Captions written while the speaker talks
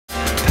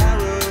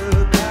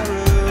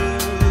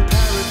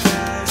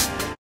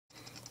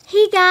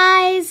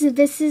guys,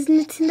 this is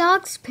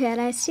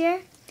NintendogsParadise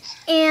here,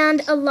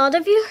 and a lot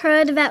of you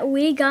heard that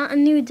we got a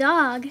new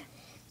dog,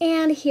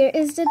 and here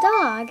is the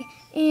dog,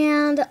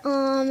 and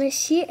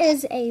she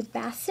is a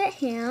basset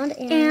hound,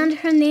 and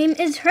her name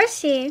is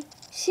Hershey.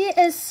 She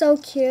is so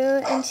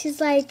cute, and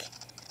she's like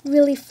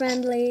really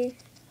friendly.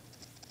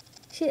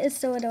 She is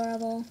so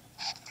adorable.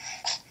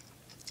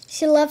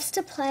 She loves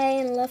to play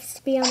and loves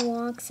to be on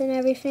walks and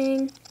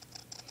everything.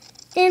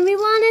 And we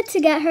wanted to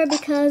get her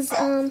because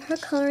her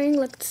coloring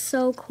looked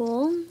so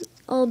cool,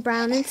 all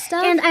brown and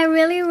stuff. And I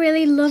really,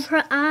 really love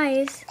her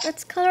eyes.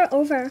 Let's color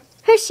over.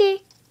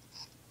 Hershey.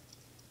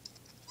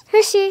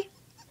 Hershey.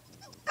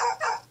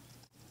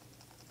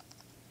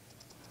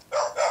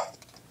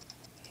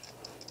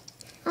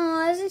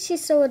 Oh, isn't she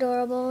so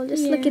adorable?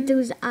 Just look at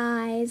those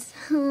eyes.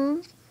 Huh?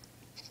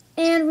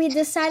 And we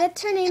decided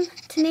to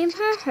name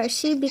her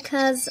Hershey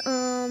because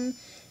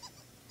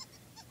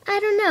I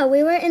don't know,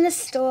 we were in the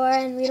store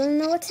and we don't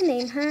know what to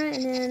name her,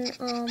 and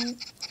then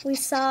we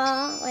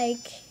saw like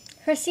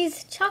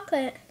Hershey's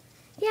chocolate.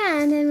 Yeah,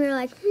 and then we were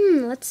like,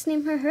 let's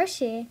name her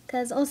Hershey,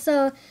 because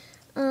also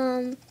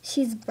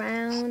she's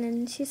brown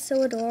and she's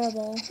so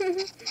adorable.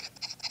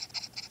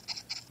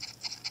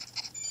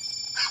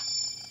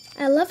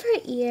 I love her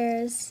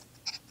ears.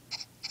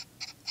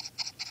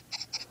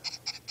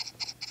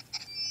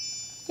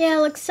 Yeah,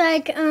 looks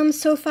like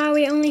so far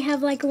we only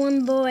have like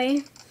one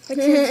boy, which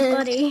is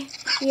Buddy.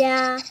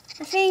 Yeah,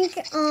 I think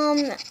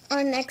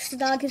our next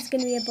dog is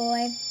gonna be a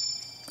boy,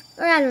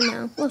 or I don't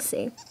know. We'll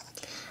see.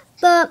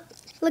 But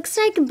looks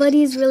like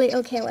Buddy's really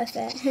okay with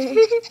it.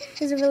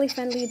 He's a really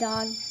friendly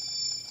dog,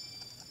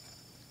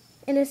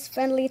 and is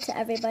friendly to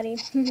everybody.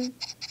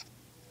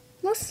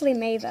 Mostly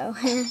May though.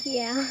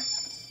 Yeah.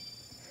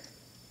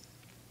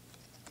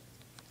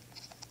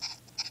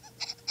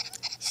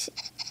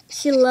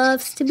 She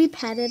loves to be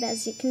petted,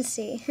 as you can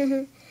see.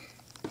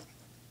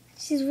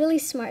 She's really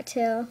smart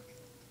too.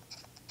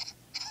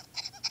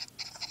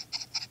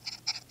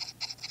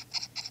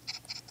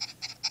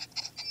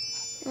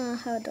 Oh,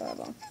 how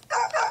adorable.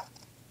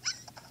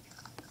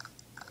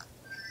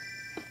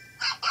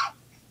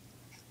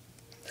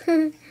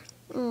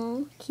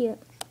 Oh, cute.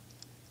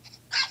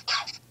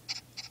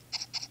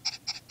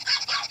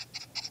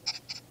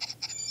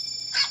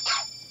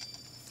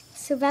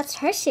 So that's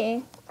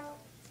Hershey.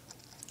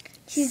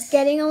 She's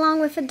getting along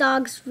with the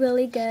dogs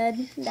really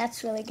good.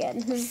 That's really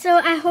good. So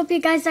I hope you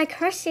guys like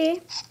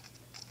Hershey.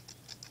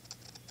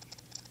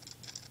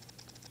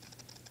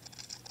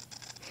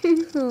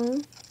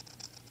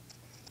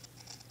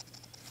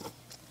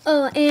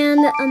 Oh,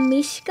 and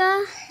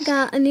Mishka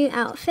got a new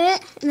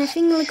outfit, and I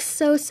think it looks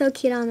so, so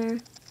cute on her.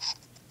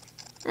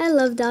 I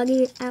love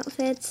doggy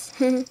outfits.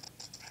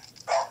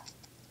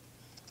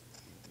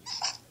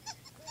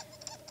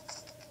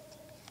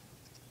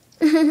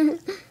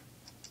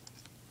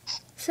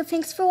 So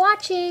thanks for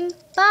watching.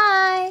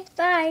 Bye.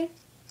 Bye.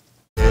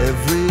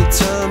 Every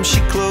time she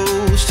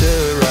closed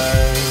her eyes.